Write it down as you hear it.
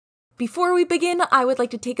Before we begin, I would like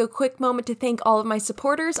to take a quick moment to thank all of my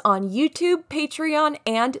supporters on YouTube, Patreon,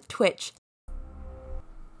 and Twitch.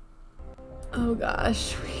 Oh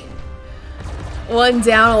gosh. One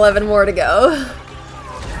down, 11 more to go.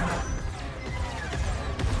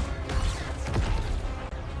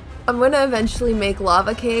 I'm gonna eventually make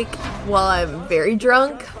lava cake while I'm very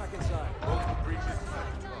drunk.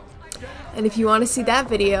 And if you want to see that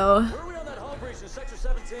video,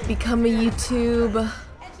 become a YouTube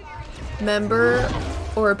member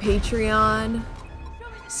or a Patreon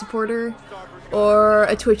supporter or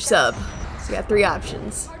a Twitch sub. So you got three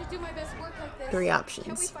options.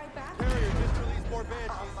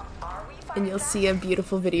 And you'll see a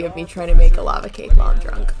beautiful video of me trying to make a lava cake while I'm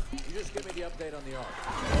drunk.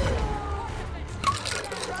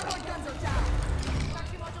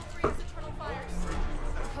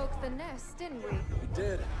 Poked the nest, didn't we? We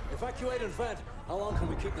did. Evacuate and vent. How long can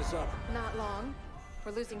we keep this up? Not long.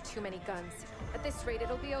 We're losing too many guns. At this rate,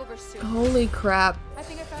 it'll be over soon. Holy crap. I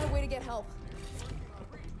think I found a way to get help.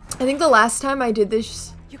 I think the last time I did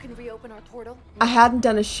this, you can reopen our portal. I hadn't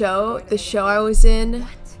done a show. The show I was in.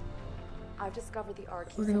 What? I've discovered the arc.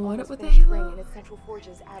 We're gonna want it with a ring halo. in its central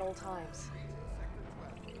forges at all times.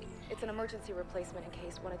 It's an emergency replacement in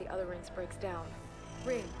case one of the other rings breaks down.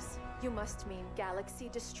 Rings? You must mean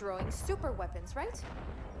galaxy-destroying super weapons, right?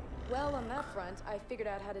 Well, on that front, I figured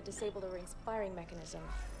out how to disable the ring's firing mechanism.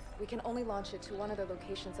 We can only launch it to one of the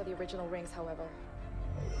locations of the original rings, however.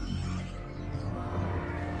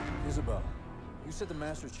 Isabel, you said the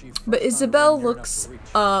Master Chief. But Isabel looks,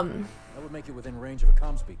 That would make it within range of a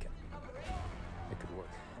comms beacon. It could work.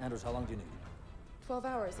 Anders, how long do you need? 12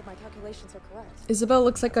 hours, if my calculations are correct. Isabel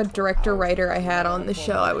looks like a director-writer I had on the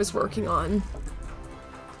show I was working on.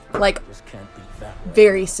 Like, This can't be that way.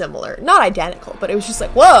 very similar. Not identical, but it was just like,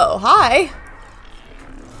 whoa, hi.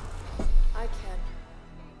 I can.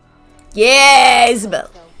 Yeah,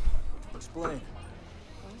 Isabel. Explain.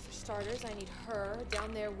 Well, for starters, I need her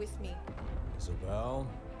down there with me. Isabel.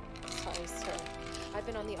 Sorry, sir. I've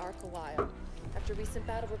been on the Ark a while. After recent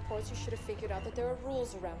battle reports, you should have figured out that there are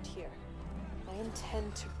rules around here. I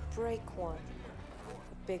intend to break one.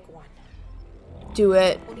 A big one. Do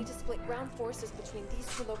it. We'll need to split ground forces between these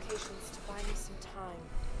two locations to buy me some time.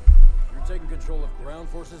 You're taking control of ground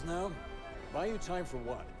forces now? Buy you time for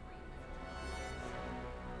what?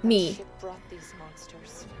 Me. That ship brought these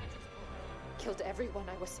monsters. Killed everyone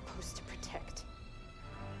I was supposed to protect.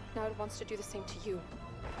 Now it wants to do the same to you.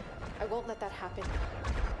 I won't let that happen.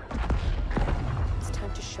 It's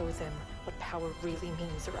time to show them what power really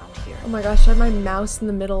means around here. Oh my gosh, I have my mouse in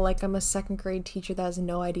the middle like I'm a second grade teacher that has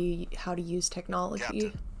no idea how to use technology.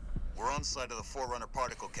 Captain, we're on site of the Forerunner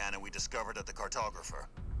particle cannon we discovered at the cartographer.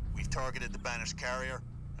 We've targeted the banished carrier,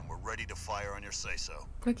 and we're ready to fire on your say-so.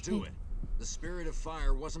 Okay. Do it. The Spirit of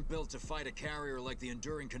Fire wasn't built to fight a carrier like the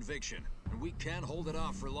Enduring Conviction, and we can't hold it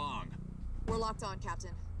off for long. We're locked on,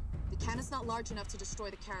 Captain. The cannon's not large enough to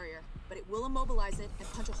destroy the carrier, but it will immobilize it and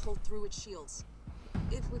punch a hole through its shields.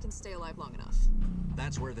 If we can stay alive long enough.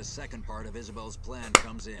 That's where the second part of Isabel's plan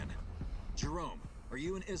comes in. Jerome, are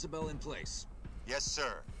you and Isabel in place? Yes,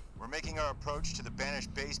 sir. We're making our approach to the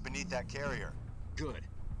banished base beneath that carrier. Good.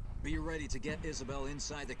 Be ready to get Isabel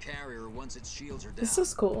inside the carrier once its shields are down. This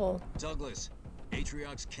is cool. Douglas,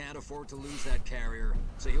 Atriox can't afford to lose that carrier,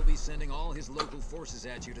 so he'll be sending all his local forces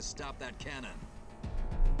at you to stop that cannon.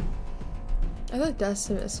 I thought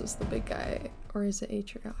Decimus was the big guy. Or is it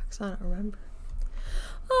Atriox? I don't remember.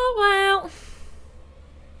 Oh, wow.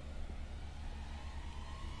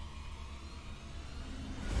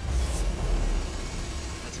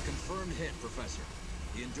 That's a confirmed hit, Professor.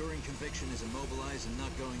 The Enduring Conviction is immobilized and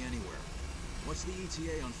not going anywhere. What's the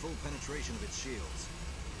ETA on full penetration of its shields?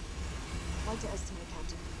 Hard to estimate,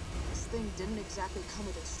 Captain. This thing didn't exactly come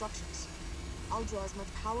with instructions. I'll draw as much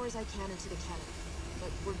power as I can into the cannon,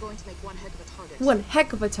 but we're going to make one heck of a target. One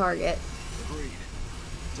heck of a target. Agreed.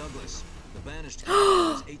 Douglas, the banished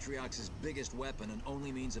carrier is Atriox's biggest weapon and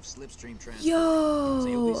only means of slipstream transport. So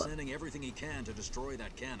he'll be Yo. sending everything he can to destroy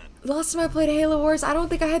that cannon. Last time I played Halo Wars, I don't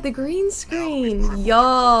think I had the green Now that we've screen. crippled Yo.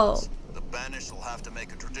 their plans, the banished will have to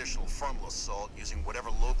make a traditional frontal assault using whatever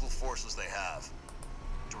local forces they have.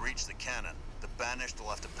 To reach the cannon, the banished will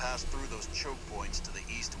have to pass through those choke points to the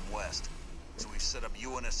east and west. So we've set up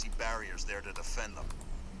UNSC barriers there to defend them.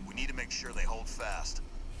 We need to make sure they hold fast.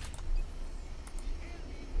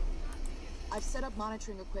 I've set up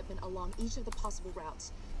monitoring equipment along each of the possible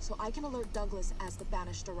routes, so I can alert Douglas as the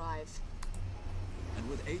banished arrive. And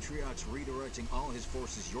with Atriox redirecting all his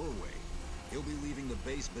forces your way, he'll be leaving the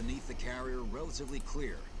base beneath the carrier relatively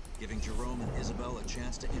clear, giving Jerome and Isabel a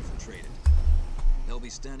chance to infiltrate it. They'll be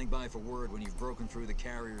standing by for word when you've broken through the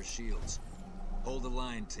carrier's shields. Hold the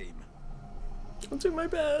line, team. I'll do my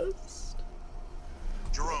best.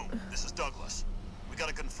 Jerome, this is Douglas. We got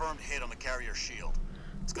a confirmed hit on the carrier shield.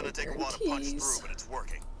 It's gonna take a while to punch through, but it's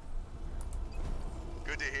working.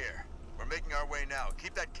 Good to hear. We're making our way now.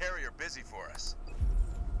 Keep that carrier busy for us.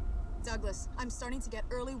 Douglas, I'm starting to get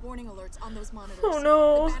early warning alerts on those monitors. Oh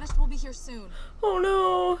no. The Banished will be here soon. Oh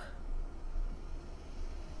no.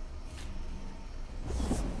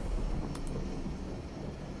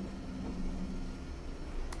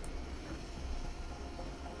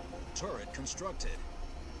 Turret constructed.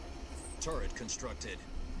 Turret constructed.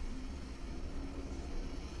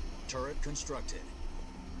 Turret constructed.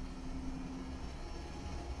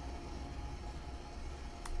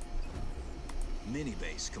 Mini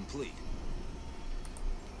base complete.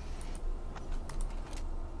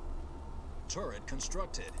 Turret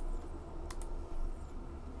constructed.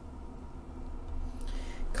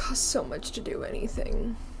 Costs so much to do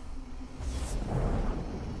anything.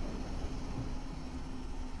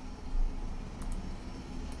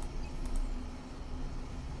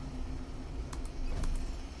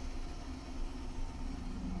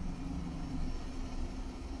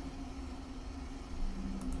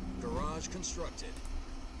 Garage constructed.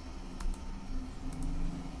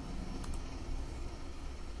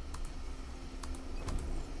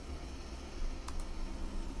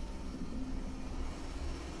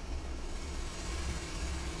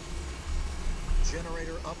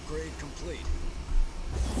 Generator upgrade complete.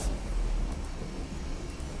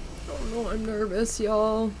 Oh no, I'm nervous,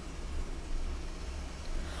 y'all.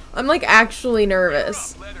 I'm like actually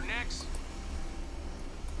nervous. We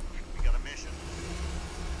got a mission.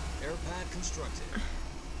 Air pad constructed.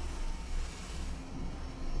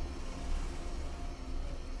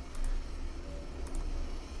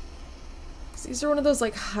 These are one of those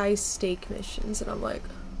like high stake missions, and I'm like,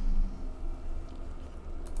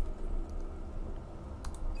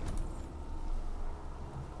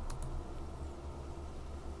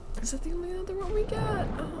 is that the only other one we got?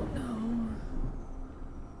 Oh no.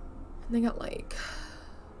 And they got like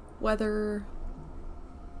weather.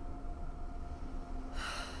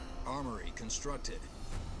 Armory constructed.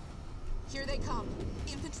 Here they come.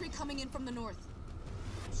 Infantry coming in from the north.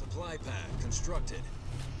 Supply pad constructed.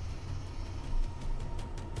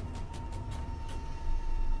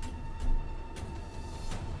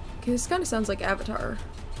 Okay, this kind of sounds like Avatar.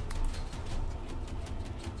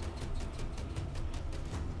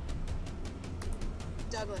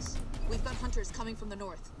 Douglas, we've got hunters coming from the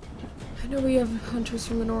north. I know we have hunters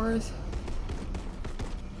from the north.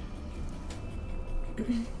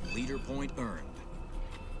 Leader point earned.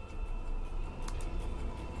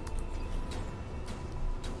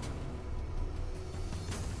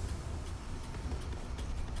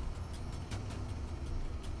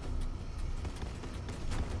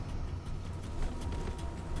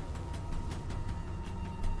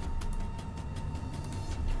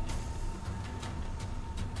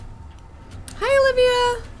 Hi,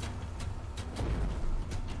 Olivia!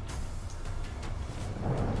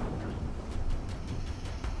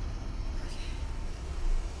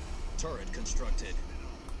 Turret constructed.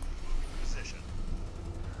 Position.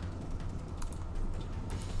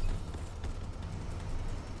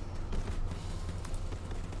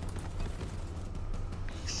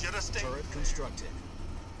 Should have stayed. Turret constructed.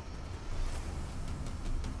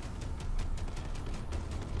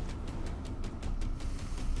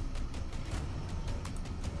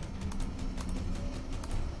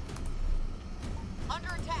 Under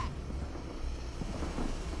attack.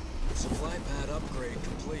 Supply pad upgrade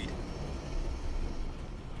complete.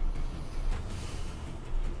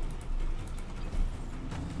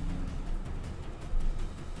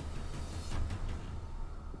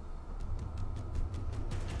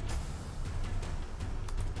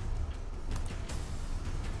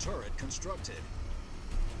 Turret constructed.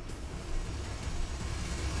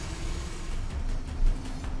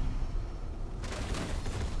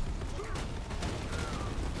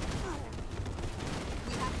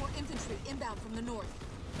 We have more infantry inbound from the north.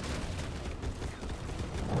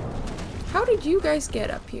 How did you guys get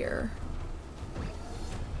up here?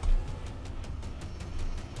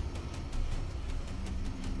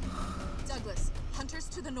 Douglas, hunters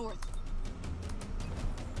to the north.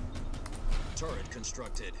 Turret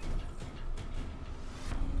constructed.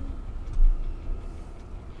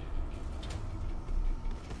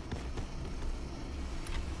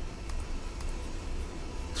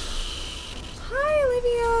 Hi,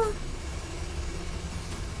 Olivia!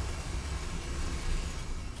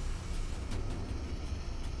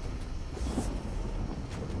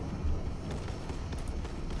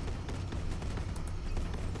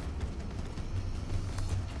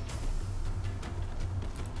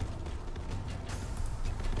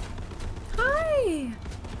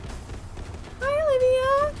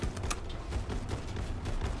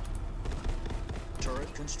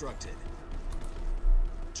 constructed.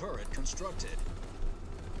 Turret constructed.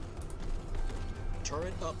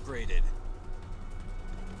 Turret upgraded.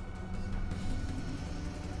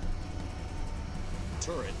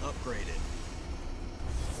 Turret upgraded.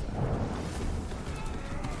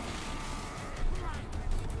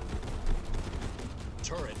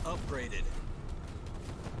 Turret upgraded.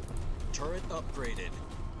 Turret upgraded.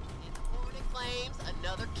 And the Hornet claims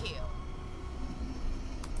another kill.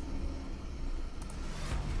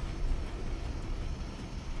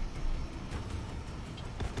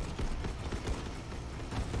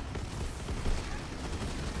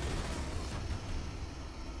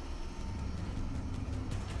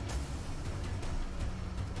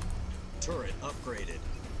 Turret upgraded.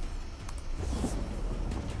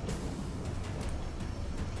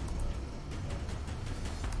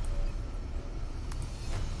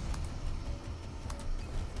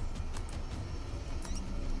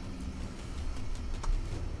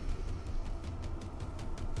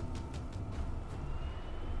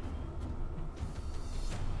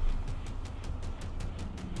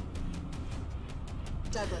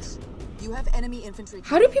 Douglas, you have enemy infantry.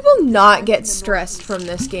 How do people not get stressed from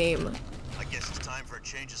this game? I guess it's time for a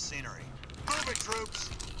change of scenery. Move it, troops!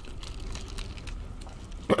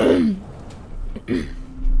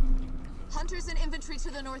 Hunters and infantry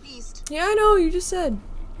to the northeast. Yeah, I know, you just said.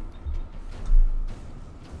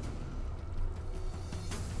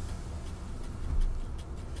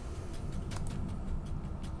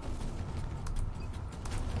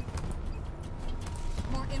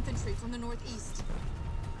 More infantry from the northeast.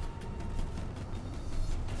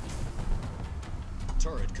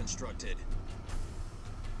 Turret constructed.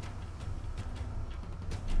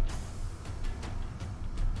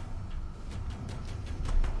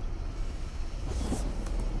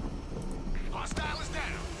 Hostile is down.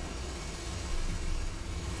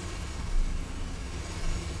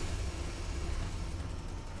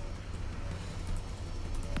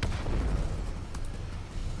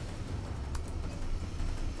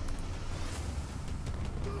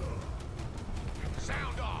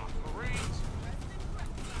 Sound off, Marines.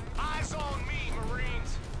 Eyes on me,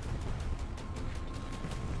 Marines.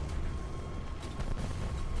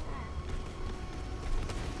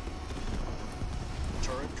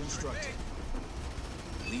 Turret constructed.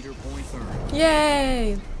 Leader point earned.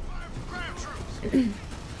 Yay! Grab troops.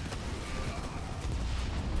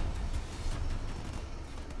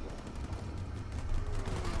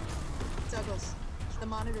 Douglas, the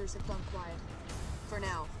monitors have gone quiet. For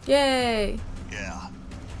now. Yay! Yeah.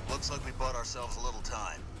 Looks like we bought ourselves a little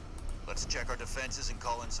time. Let's check our defenses and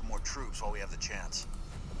call in some more troops while we have the chance.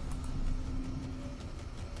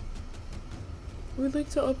 We'd like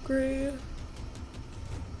to upgrade.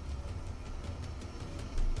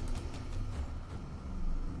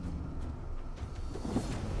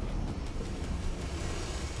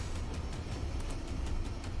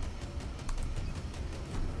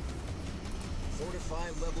 Fortify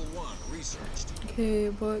level 1 researched. Okay,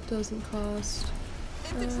 what doesn't cost?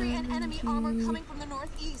 Infantry and enemy armor coming from the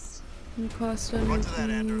northeast. Doesn't cost Run to that,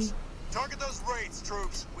 anything. Anders. Target those raids,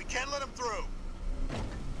 troops. We can't let them through.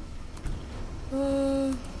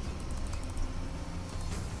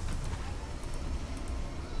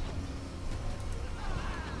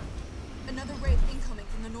 Another raid incoming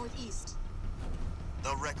from the northeast.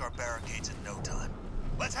 They'll wreck our barricades in no time.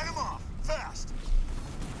 Let's head them off, fast!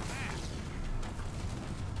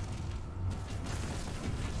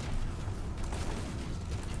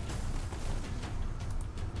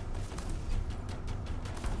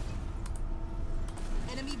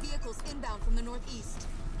 Enemy vehicles inbound from the northeast.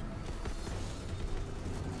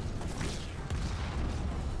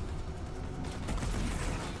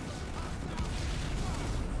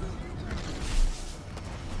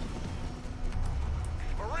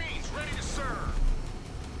 Marines ready to serve.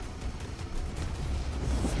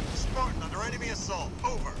 Spartan under enemy assault.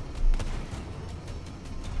 Over.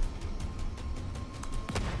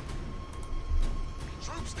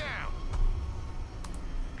 Troops down.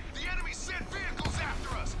 The enemy sent vehicles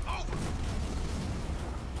after us. Over.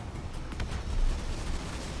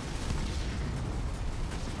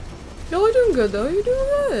 Y'all are doing good though. You're doing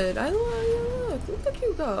good. I love you. Look at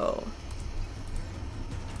you go.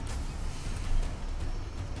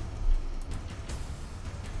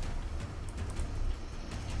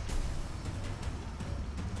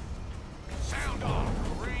 Sound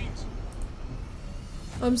off, Marines.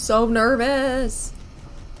 I'm so nervous.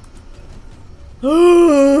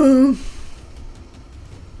 Oh,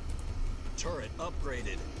 Turret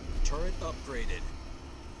upgraded. Turret upgraded.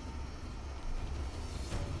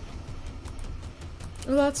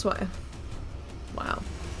 that's why. Wow.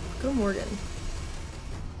 Go Morgan.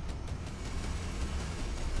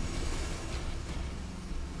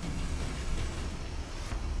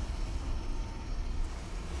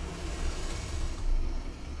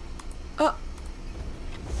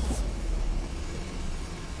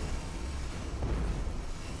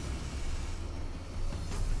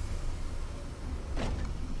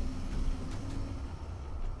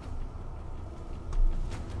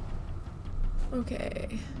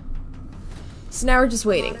 Okay. So now we're just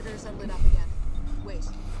waiting. Monitors are lit up again. Wait.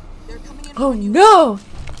 They're coming in Oh from a new no!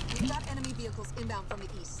 We've got enemy vehicles inbound from the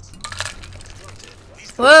east.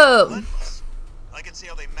 These guys Whoa. are relentless. I can see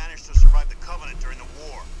how they managed to survive the Covenant during the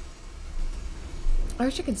war. I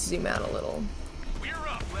wish I could zoom out a little. We're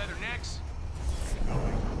up, Leathernecks.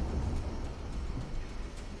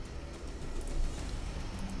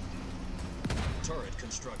 Turret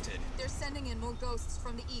constructed. They're sending in more ghosts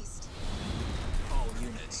from the east. All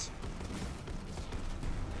units.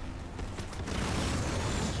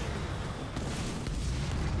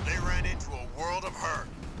 They ran into a world of hurt.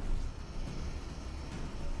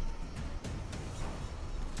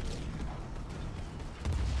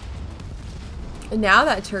 And now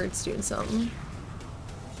that turret's doing something.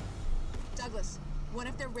 Douglas, one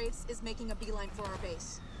of their wraiths is making a beeline for our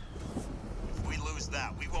base. If we lose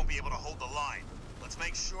that, we won't be able to hold the line. Let's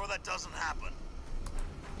make sure that doesn't happen.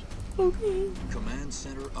 Okay. Command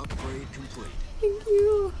center upgrade complete. Thank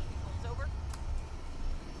you. It's over.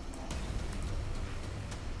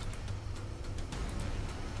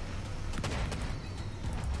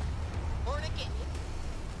 Hornet getting you.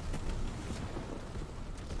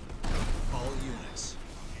 All units.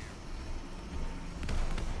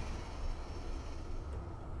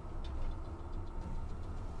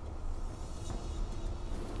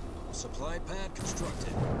 Supply pad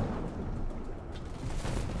constructed.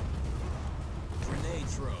 Grenade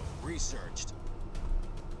throw researched.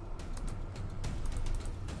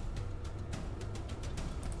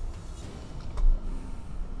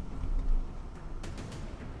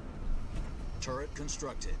 Turret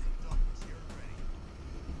constructed.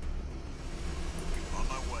 On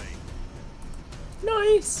my way.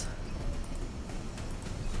 Nice.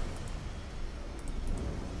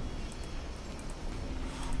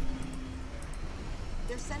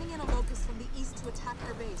 They're sending in a locust from the east to attack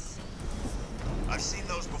our base. I've seen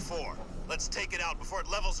those before. Let's take it out before it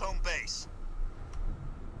levels home base.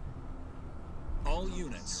 All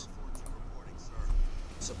units.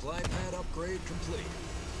 Supply pad upgrade complete.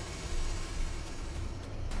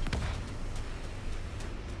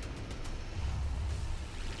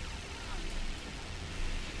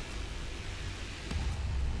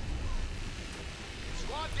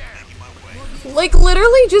 Squad down. Making my way. Like,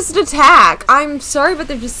 literally just attack. I'm sorry, but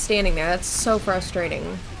they're just standing there. That's so frustrating.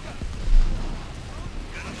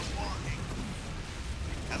 Venom is walking.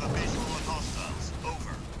 Have a visual on hostiles.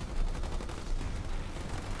 Over.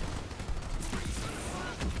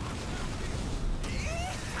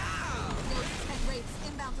 Ghosts and wraiths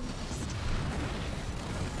inbound from the east.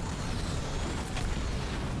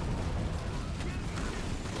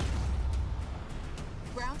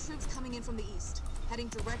 Ground troops coming in from the east, heading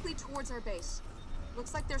directly towards our base.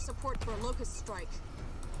 Looks like there's support for a locust strike.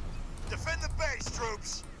 Defend the base,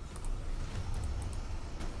 troops.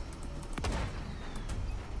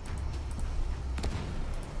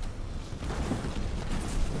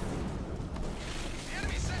 The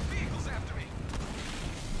enemy sent vehicles after me.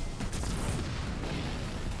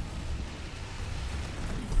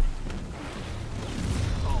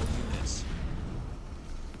 All units.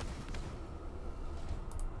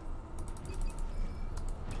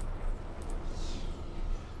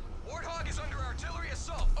 Warthog is under artillery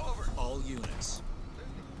assault. Over. All units.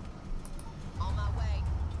 On my way.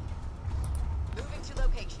 Moving to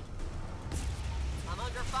location. I'm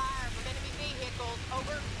under fire from enemy vehicles.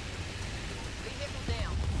 Over. Vehicle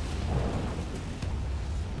down.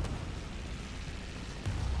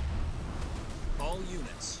 All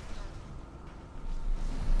units.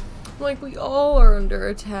 Like, we all are under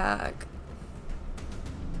attack.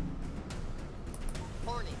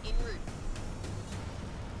 Hornet en route.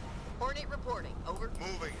 Hornet reporting. Over.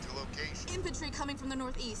 Moving to location. Infantry coming from the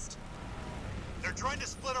northeast. They're trying to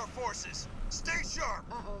split our forces. Stay sharp.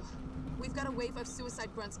 Uh-oh. We've got a wave of suicide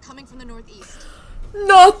grunts coming from the northeast.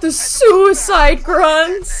 Not the suicide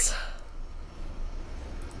grunts.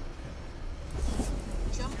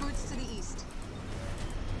 Jump routes to the east.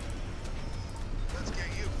 Let's get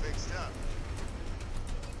you fixed up.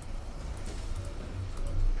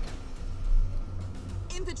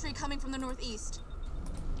 Infantry coming from the northeast.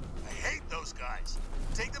 I hate those guys.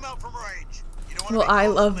 Take them out from range. You don't want to Well, be I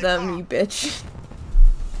close love when they them, pop. you bitch.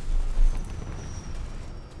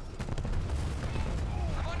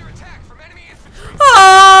 I'm under attack from enemy infantry.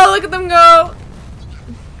 Oh, look at them go.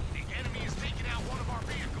 The enemy is taking out one of our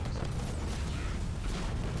vehicles.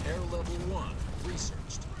 Air level 1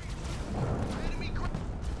 researched. Enemy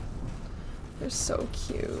They're so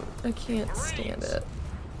cute. I can't stand it.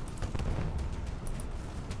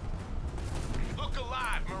 Look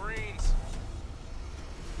alive, Marines.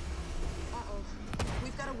 Uh-oh.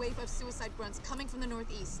 We've got a wave of suicide grunts coming from the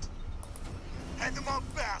northeast. Head them off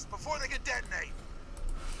fast before they can detonate.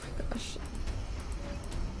 Gosh.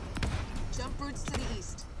 Jump brutes to the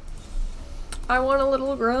east. I want a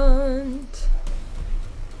little grunt.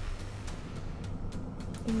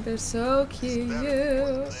 And they're so cute.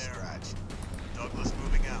 They're at you. Douglas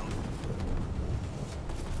moving out.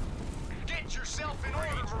 Get yourself in order,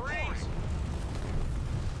 Marines!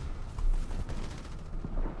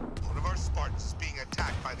 One of our Spartans is being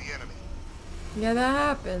attacked by the enemy. Yeah, that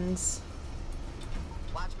happens.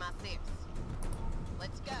 Watch my six.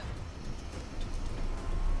 Let's go.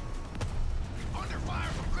 Under fire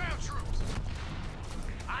from ground troops!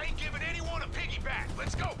 I ain't giving anyone a piggyback.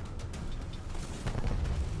 Let's go!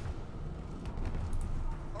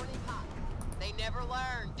 Horny pop. They never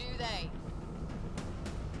learn, do they?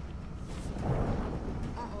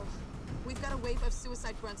 Uh-oh. We've got a wave of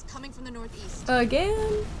suicide grunts coming from the northeast.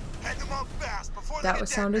 Again? Head them off fast before they That can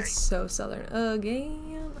was sounded detonate. so southern.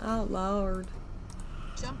 Again? Oh, Lord.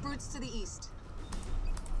 Jump brutes to the east.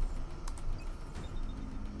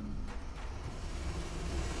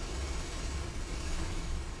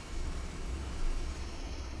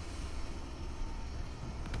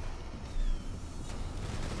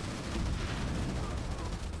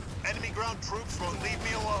 Enemy ground troops won't leave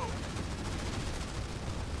me alone.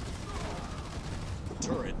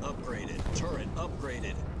 Turret upgraded. Turret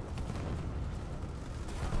upgraded.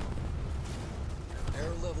 Air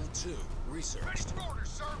level 2 Ready researched. for orders,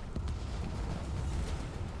 sir!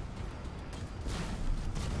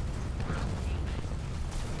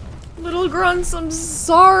 Little grunts, I'm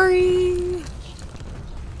sorry.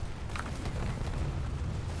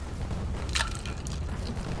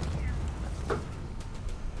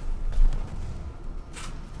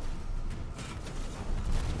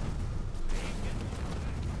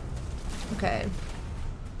 Okay.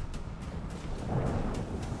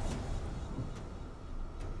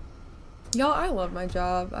 Y'all, I love my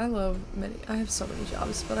job. I have so many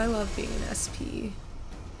jobs, but I love being an SP.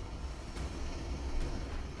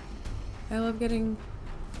 I love getting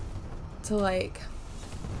to, like,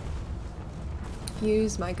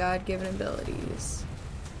 use my God-given abilities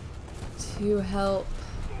to help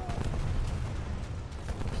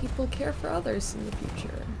people care for others in the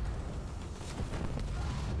future.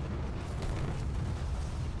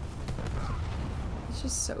 It's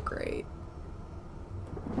just so great.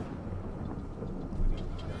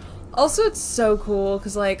 Also, it's so cool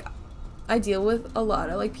because, like, I deal with a lot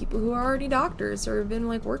of, like, people who are already doctors or have been,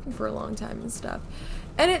 like, working for a long time and stuff.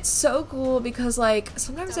 And it's so cool because, like,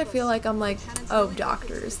 sometimes I feel like I'm like, oh,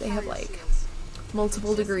 doctors, they have, like,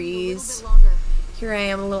 multiple degrees. Here I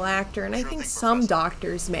am, a little actor, and I think some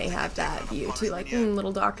doctors may have that view too, like,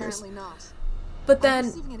 little doctors. But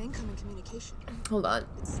then, hold on.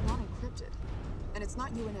 It's not encrypted, and it's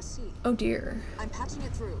not UNSC. Oh dear. I'm patching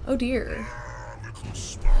it through. Oh dear.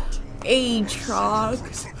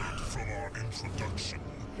 Aatrox.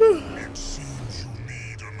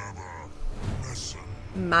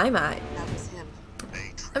 My. That was him.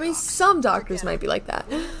 I mean, some doctors might be like that.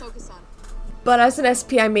 Focus on. But as an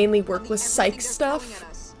SP, I mainly work with psych stuff.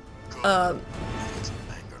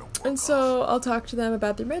 And so I'll talk to them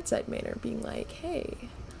about their bedside manner, being like, hey,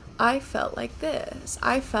 I felt like this.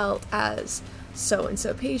 I felt as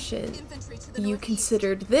so-and-so patient. You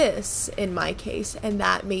considered this in my case, and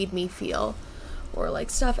that made me feel, or like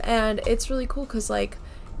stuff. And it's really cool because, like,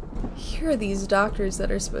 here are these doctors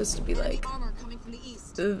that are supposed to be like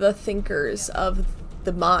the thinkers of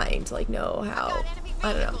the mind, like know how,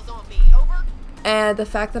 I don't know. And the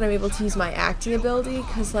fact that I'm able to use my acting ability,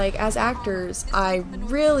 because, like, as actors, I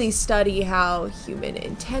really study how human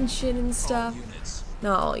intention and stuff,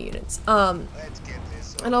 not all units,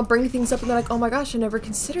 and I'll bring things up and they're like, oh my gosh, I never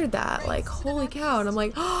considered that, like, holy cow, and I'm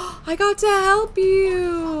like, oh, I got to help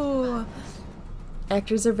you.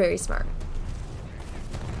 Actors are very smart.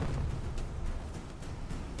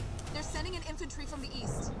 They're sending in infantry from the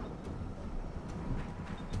east.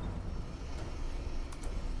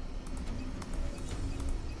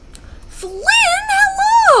 Flynn,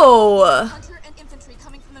 hello! Hunter and infantry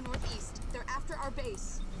coming from the northeast. They're after our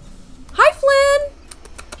base. Hi, Flynn!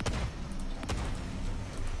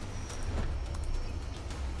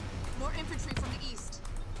 More infantry from the east.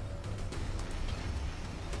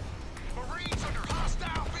 Marines under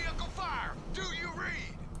hostile vehicle fire! Do you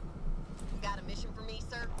read? Got a mission for me,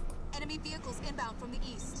 sir? Enemy vehicles inbound from the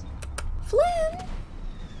east. Flynn!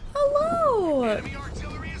 Hello! Enemy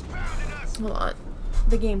artillery is pounding us! Hold on.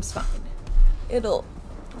 The game's fine.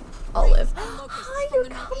 I'll live. Hi, you're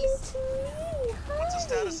coming to me! Hi! What's the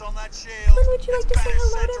status on that shield? Flynn, would you like to say Spanish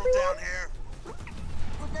hello to Central everyone? down here.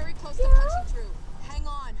 We're very close to punching through. Hang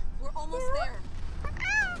on. Almost there.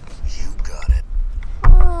 You got it.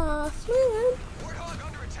 Aw, Flynn. Warthog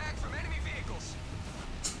under attack from enemy vehicles.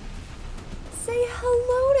 Say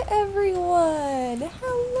hello to everyone.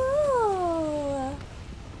 Hello.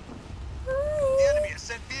 The Hi. enemy has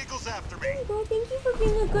sent vehicles after me. Well, thank you for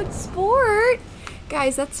being a good sport.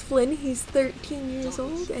 Guys, that's Flynn. He's 13 years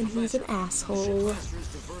old and he's an asshole.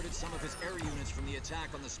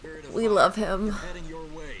 We love him. Heading your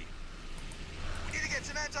way. We need to get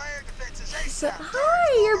some anti-air defenses ASAP. So,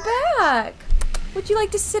 hi, you're back. Would you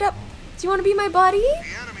like to sit up? Do you want to be my buddy?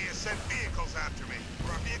 The enemy has sent vehicles after me.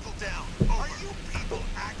 We're a vehicle down. Are you people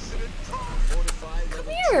accident prone? Come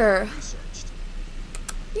here.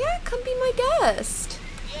 Yeah, come be my guest.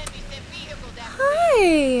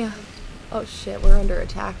 Hi. Oh shit, we're under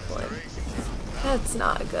attack, Flynn. That's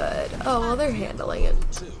not good. Oh, well, they're handling it.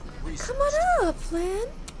 Come on up, Flynn.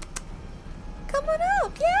 Come on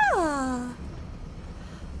up, yeah.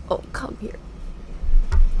 Oh, come here.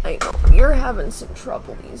 I know, you're having some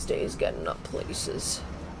trouble these days getting up places.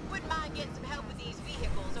 Wouldn't mind getting some help with these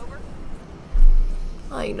vehicles, over.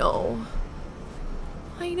 I know.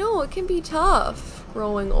 I know, it can be tough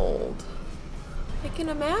growing old. I can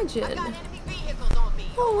imagine. I got enemy vehicles on me.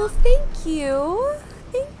 Oh, well, thank you.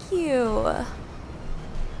 Thank you.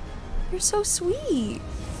 You're so sweet.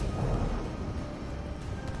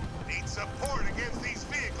 Need support against these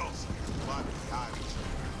vehicles.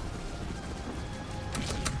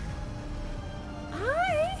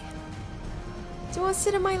 Hi. Do you want to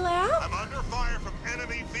sit in my lap? I'm under fire from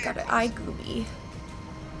enemy vehicles. Got an eye gooby.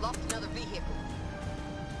 Lost another vehicle.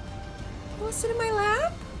 You want to sit in my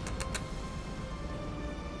lap?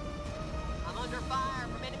 I'm under fire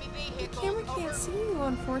from enemy The vehicles. camera can't over. see you,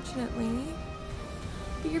 unfortunately.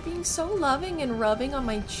 But you're being so loving and rubbing on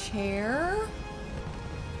my chair.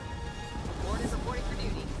 Warden reporting for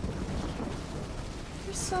duty.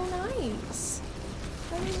 You're so nice.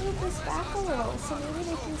 Let me move this back a little so maybe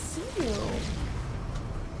they can see you.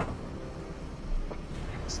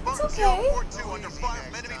 Spartan okay. 042 under fire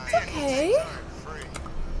from enemy It's vehicles. okay.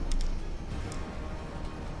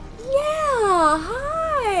 Yeah,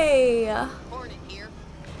 hi. Hornet here.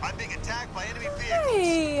 I'm being attacked by enemy vehicles.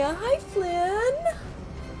 Hey, hi Flynn.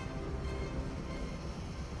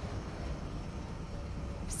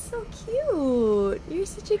 You're so cute. You're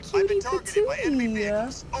such a I've cutie been targeted by enemy patootie.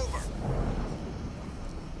 vehicles. Over.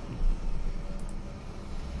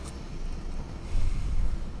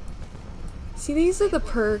 See, these are the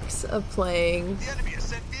perks of playing The enemy has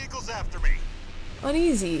sent vehicles after me. on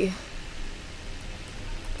easy.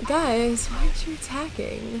 Guys, why aren't you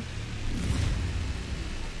attacking?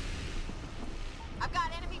 I've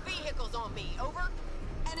got enemy vehicles on me. Over.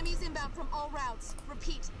 Enemies inbound from all routes.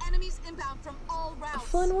 Repeat, enemies inbound from all routes.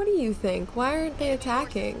 Flynn, what do you think? Why aren't they Enemy forces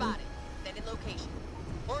attacking? spotted. Sending location.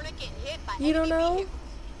 Hornet getting hit by You don't enemy know? vehicles.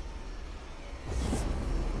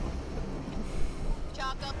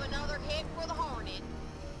 Chalk up another hit for the Hornet.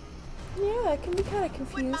 Yeah, it can be kind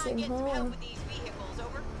of Wouldn't mind confusing, getting some huh? help with these vehicles.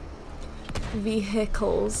 Over.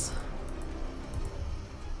 Vehicles.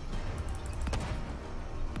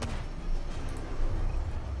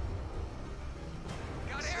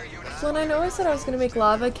 Got air units. Flynn, I know I said I was gonna make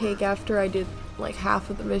lava cake after I did like half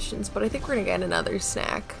of the missions, but I think we're gonna get another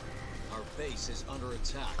snack. Our base is under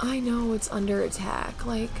attack. I know it's under attack,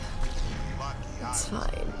 like, it's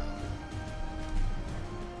fine.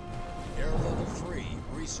 Air level 3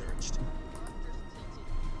 researched.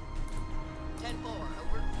 10-4.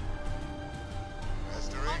 Over.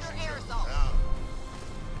 Restoration Under air troops assault. down.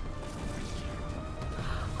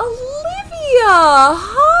 Olivia!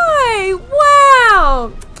 Hi!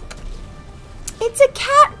 Wow! It's a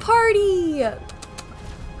cat party!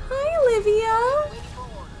 Hi, Olivia! Waiting for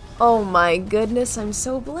orders. Oh my goodness, I'm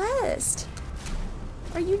so blessed.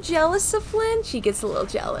 Are you jealous of Flynn? She gets a little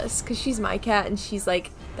jealous because she's my cat and she's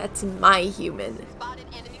like, that's my human. Spotted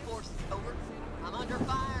enemy forces. Over. I'm under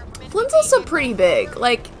fire from enemy Flynn's also vehicles. pretty big,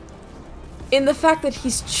 like, in the fact that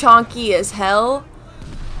he's chonky as hell,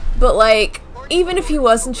 but like, even if he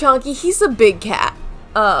wasn't chonky, he's a big cat.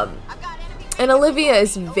 I've got enemy And vehicles Olivia on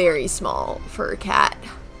is me. Over. very small for a cat.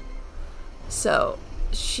 So,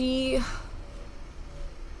 she's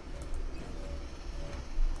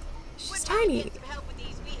Wouldn't mind tiny. getting some help with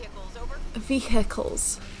these vehicles. Over.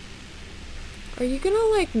 Vehicles. Are you gonna,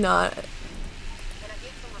 like, not... Can I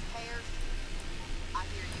get some repairs? I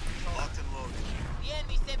hear you, Control. Locked and loaded. The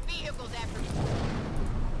enemy sent vehicles after me.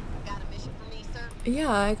 Got a mission for me, sir? Yeah,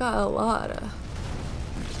 I got a lot of...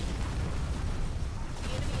 The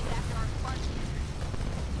enemy is after our Spartan.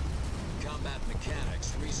 Combat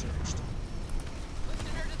mechanics researched.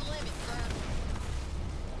 Pushing her to the limit, sir.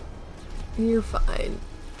 You're fine.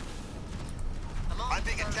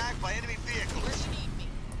 attacked by enemy vehicles. Where you need me?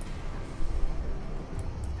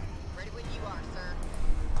 Ready when you are, sir.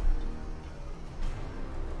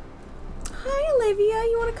 Hi, Olivia.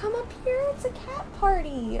 You want to come up here? It's a cat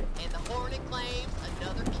party. And the Hornet claims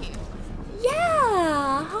another kill.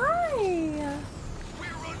 Yeah. Hi.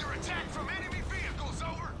 We're under attack from enemy vehicles,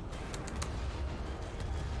 over.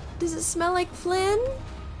 Does it smell like Flynn?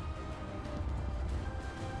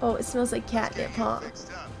 Oh, it smells like catnip, huh?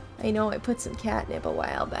 I know I put some catnip a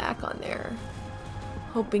while back on there.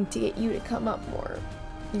 Hoping to get you to come up more.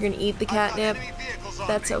 You're gonna eat the catnip?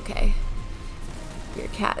 That's okay. You're a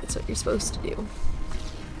cat, it's what you're supposed to do.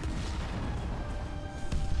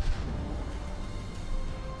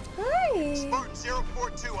 Hi! Spartan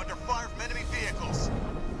 042 under fire from enemy vehicles.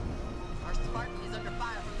 Our Spartan is under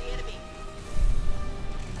fire from the enemy.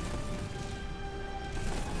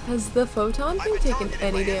 Has the photon thing taken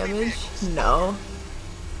any damage? No.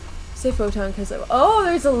 Say photon because of— oh,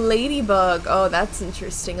 there's a ladybug. Oh, that's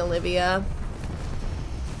interesting, Olivia.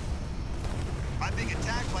 I'm being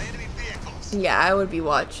attacked by enemy vehicles. Yeah, I would be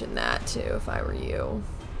watching that too if I were you.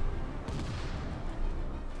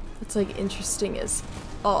 It's like interesting as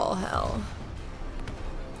all hell.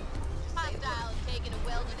 Hostile is taking a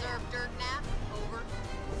well-deserved dirt nap. Over.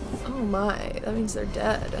 Oh my, that means they're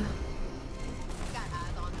dead. Got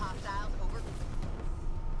eyes on hostiles. Over.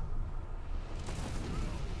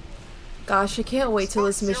 Gosh, I can't wait till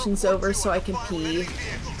this mission's over so I can pee.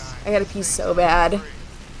 I gotta pee so bad.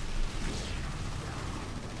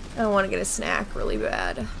 I want to get a snack really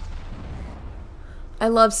bad. I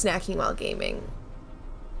love snacking while gaming.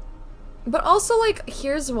 But also, like,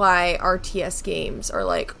 here's why RTS games are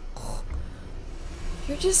like, oh,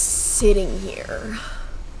 you're just sitting here.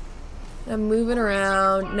 I'm moving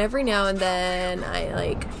around, and every now and then I,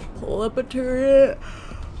 like, pull up a turret.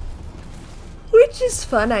 Which is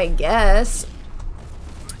fun, I guess.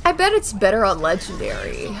 I bet it's better on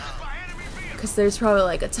Legendary. Because there's probably,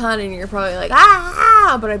 like, a ton, and you're probably like,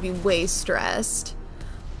 ah! But I'd be way stressed.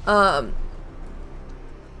 I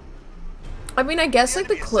mean, I guess, like,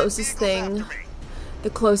 the closest thing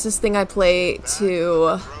I play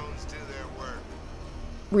to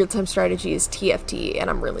real-time strategy is TFT, and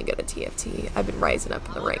I'm really good at TFT. I've been rising up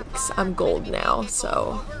in the ranks. I'm gold now,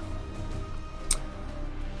 so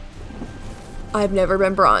I've never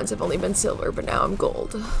been bronze. I've only been silver, but now I'm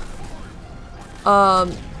gold.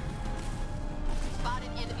 Spotted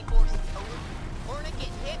enemy forces. Over. Hornet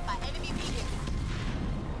getting hit by enemy vehicles.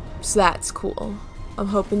 So that's cool. I'm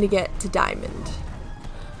hoping to get to diamond.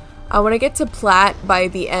 I want to get to plat by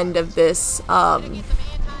the end of this Get some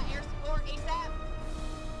anti-air support ASAP.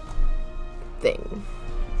 thing.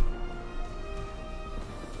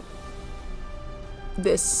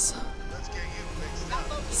 This Let's get you fixed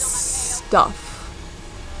up. stuff.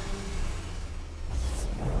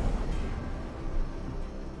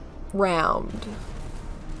 Round.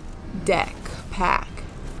 Deck. Pack.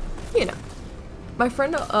 You know. My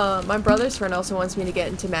friend, my brother's friend also wants me to get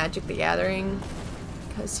into Magic the Gathering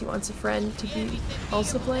because he wants a friend to be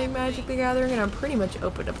also playing Magic the Gathering, and I'm pretty much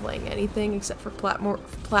open to playing anything except for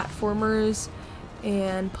platformers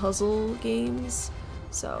and puzzle games.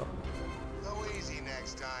 So. Go easy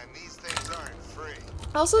next time. These things aren't free.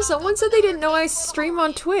 Also, someone said they didn't know I stream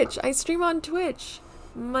on Twitch. I stream on Twitch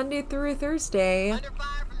Monday through Thursday. Under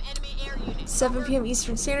fire from enemy air units. 7 p.m.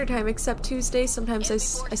 Eastern Standard Time, except Tuesday. Sometimes I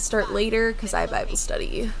start later because I have Bible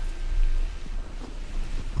study.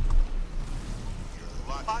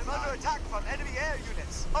 I'm under attack from enemy air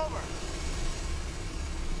units. Over.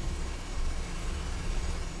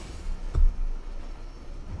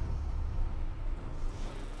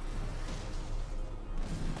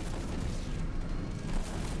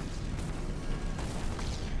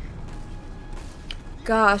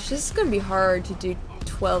 Gosh, this is gonna be hard to do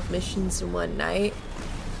 12 missions in one night.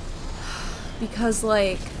 Because,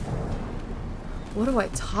 like, what do I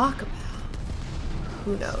talk about?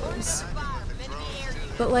 Who knows?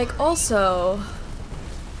 But, like, also,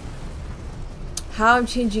 how I'm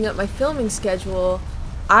changing up my filming schedule,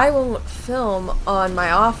 I won't film on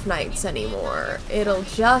my off nights anymore. It'll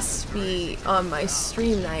just be on my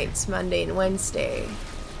stream nights, Monday and Wednesday.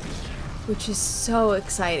 Which is so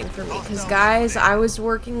exciting for me, because guys, I was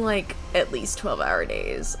working like at least 12-hour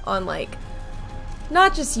days on like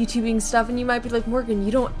not just YouTubing stuff, and you might be like, Morgan,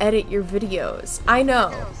 you don't edit your videos. I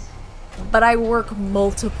know, but I work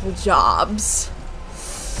multiple jobs,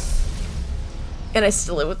 and I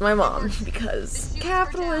still live with my mom because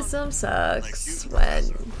capitalism sucks when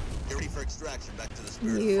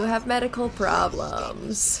you have medical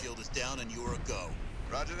problems. Shield is down and you are a go.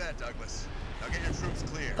 Roger that, Douglas. Now get your troops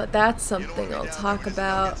clear. But that's something I'll talk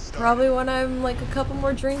about probably when I'm like a couple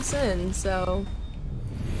more drinks in, so...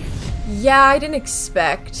 Yeah, I didn't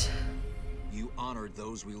expect. You honored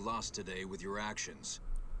those we lost today with your actions.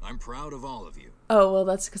 I'm proud of all of you. Oh, well,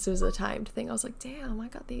 that's because it was a timed thing. I was like, damn, I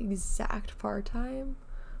got the exact part time.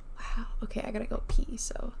 Wow. Okay, I gotta go pee,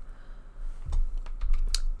 so...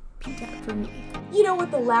 Pee time for me. You know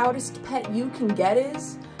what the loudest pet you can get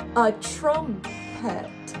is? A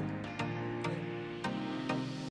trumpet.